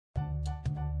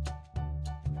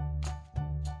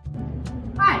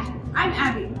Hi, I'm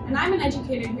Abby, and I'm an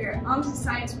educator here at OMSI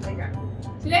Science Playground.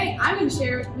 Today, I'm going to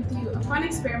share with you a fun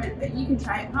experiment that you can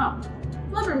try at home,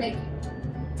 flubber making.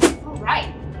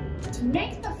 Alright, to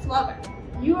make the flubber,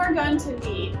 you are going to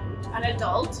need an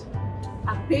adult,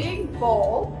 a big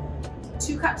bowl,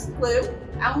 2 cups of glue,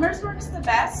 Elmer's works the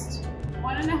best,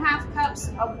 1.5 cups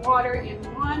of water in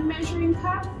 1 measuring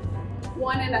cup,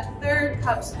 1 1/3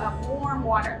 cups of warm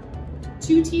water,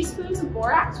 2 teaspoons of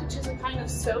borax, which is a kind of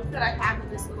soap that I have in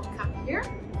this little cup here,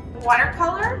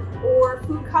 watercolor or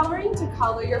food coloring to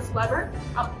color your flubber,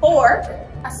 a fork,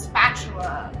 a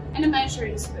spatula, and a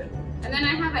measuring spoon. And then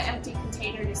I have an empty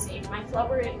container to save my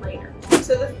flubber in later.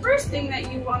 So the first thing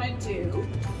that you want to do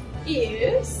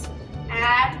is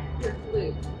add your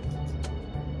glue.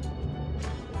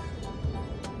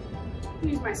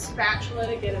 Use my spatula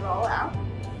to get it all out.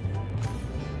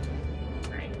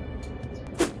 Right.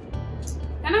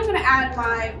 Then I'm going to add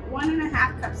my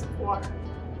 1.5 cups of water.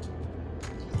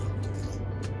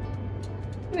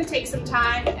 I'm going to take some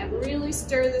time and really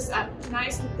stir this up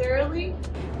nice and thoroughly.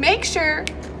 Make sure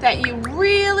that you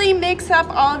really mix up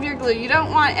all of your glue. You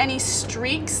don't want any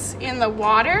streaks in the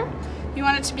water. You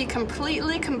want it to be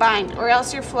completely combined, or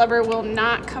else your flubber will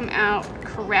not come out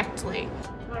correctly.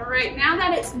 All right, now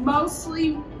that it's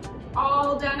mostly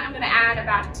all done, I'm going to add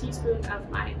about a teaspoon of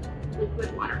my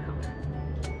liquid watercolor.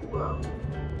 Whoa.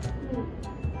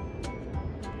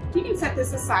 You can set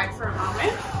this aside for a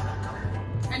moment.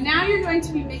 And now you're going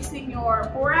to be mixing your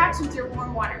borax with your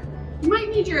warm water. You might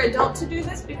need your adult to do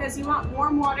this because you want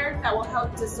warm water that will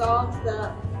help dissolve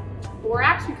the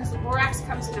borax, because the borax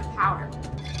comes in a powder.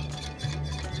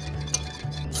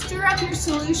 Stir up your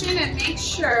solution and make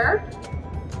sure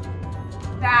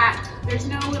that there's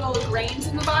no little grains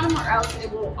in the bottom, or else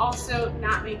it will also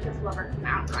not make your flubber come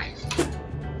out right.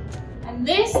 And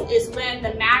this is when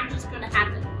the magic is going to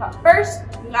happen. But first,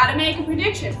 you got to make a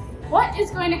prediction. What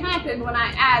is going to happen when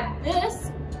I add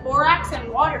this borax and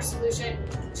water solution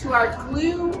to our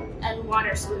glue and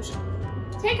water solution?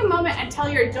 Take a moment and tell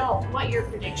your adult what your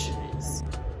prediction is.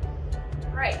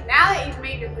 All right, now that you've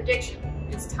made your prediction,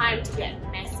 it's time to get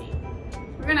messy.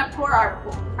 We're going to pour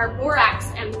our borax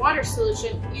and water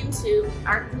solution into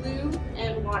our glue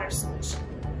and water solution.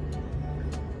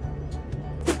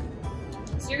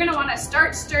 So you're going to want to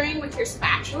start stirring with your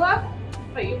spatula,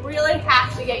 but you really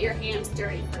have to get your hands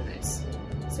dirty for this.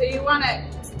 So you want to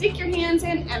stick your hands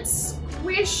in and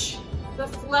squish the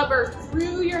flubber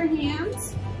through your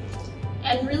hands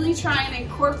and really try and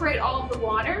incorporate all of the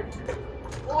water.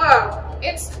 Whoa,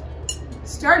 it's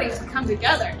starting to come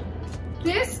together.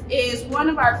 This is one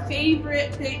of our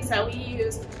favorite things that we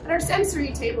use at our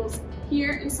sensory tables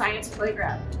here in Science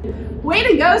Playground. Way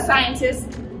to go,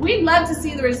 scientists! We'd love to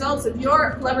see the results of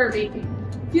your flubber making.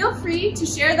 Feel free to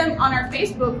share them on our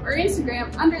Facebook or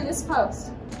Instagram under this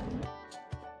post.